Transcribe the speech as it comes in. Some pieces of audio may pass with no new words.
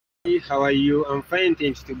Hey, how are you? I'm fine,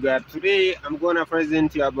 thanks to God. Today, I'm gonna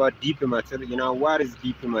present you about deep matter. What is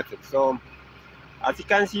deep matter? So, as you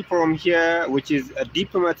can see from here, which is a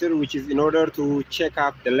deep matter, which is in order to check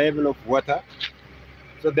up the level of water.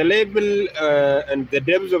 So, the level and the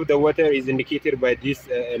depth of the water is indicated by this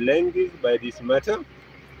length, by this matter.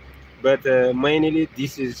 But mainly,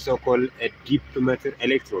 this is so-called a deep matter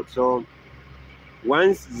electrode. So,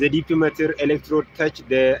 once the deep matter electrode touch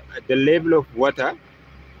the level of water,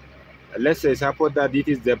 let's say suppose that it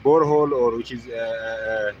is the borehole, or which is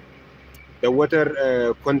the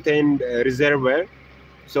water contained reservoir.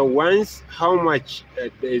 So once how much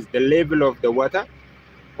is the level of the water,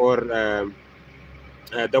 or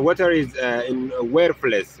the water is in a wear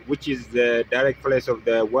place, which is the direct place of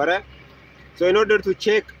the water. So in order to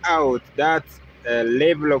check out that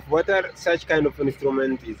level of water, such kind of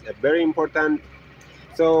instrument is very important.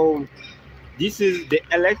 So this is the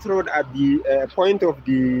electrode at the point of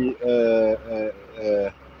the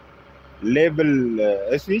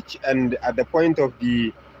level switch, and at the point of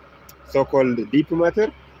the so-called deep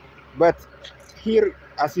matter. But here,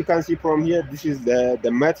 as you can see from here, this is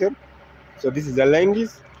the matter. So this is the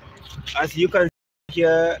length. As you can see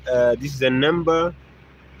here, this is the number.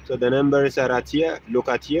 So the numbers are at here. Look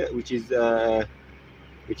at here, which is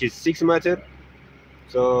 6 matter.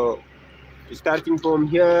 So starting from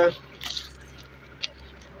here,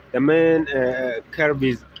 the main curve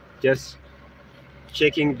is just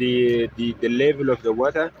checking the level of the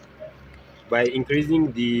water by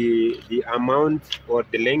increasing the amount or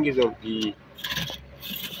the length of the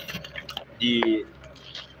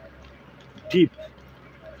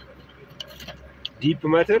deep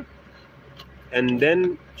matter, and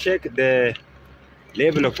then check the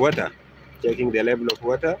level of water, checking the level of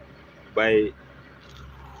water by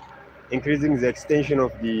increasing the extension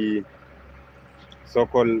of the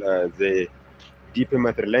so-called the deep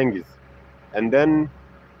matter length. And then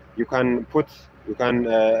you can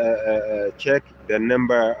check the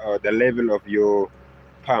number or the level of your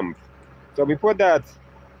pump. So before that,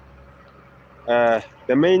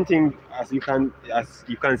 the main thing, as you can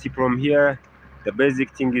see from here, the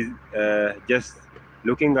basic thing is just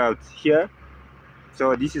looking out here.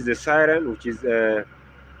 So this is the siren, which is a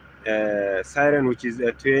a 12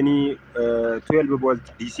 volt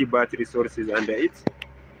DC battery sources under it,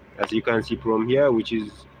 as you can see from here, which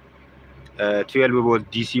is 12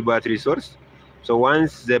 volt DC battery source. So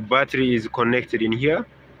once the battery is connected in here,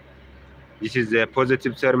 this is the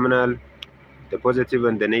positive terminal, the positive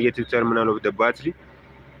and the negative terminal of the battery.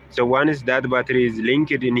 So once that battery is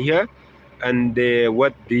linked in here, and the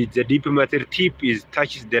deep matter tip is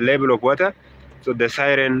touches the level of water, so the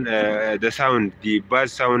siren, the sound, the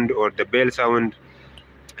buzz sound or the bell sound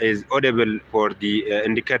is audible for the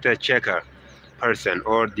indicator checker person,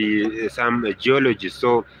 or the some geologist.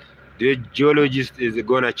 So the geologist is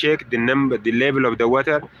gonna check the level of the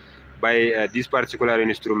water by this particular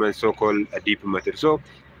instrument, so-called deep matter. So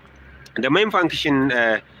the main function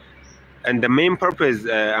and the main purpose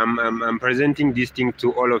I'm presenting this thing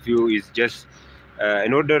to all of you is just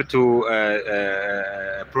in order to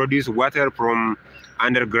produce water from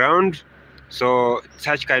underground. So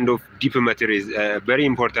such kind of deep matter is very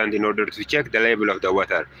important in order to check the level of the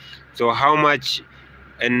water. So how much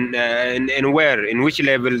and where, in which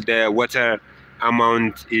level the water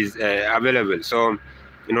amount is available. So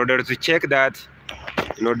in order to check that,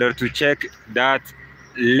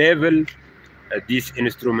 level, this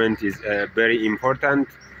instrument is very important.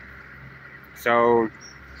 So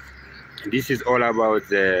this is all about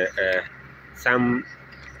some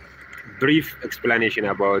brief explanation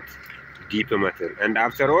about deep matter. And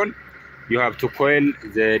after all, you have to coil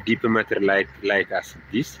the deep matter like as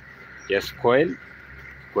this. Just coil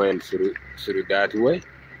through that way,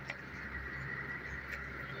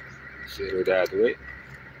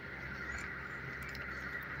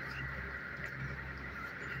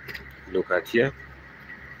 look at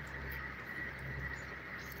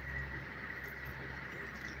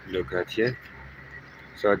here,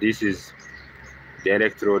 so this is the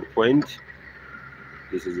electrode point,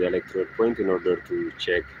 in order to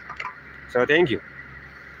check. So thank you.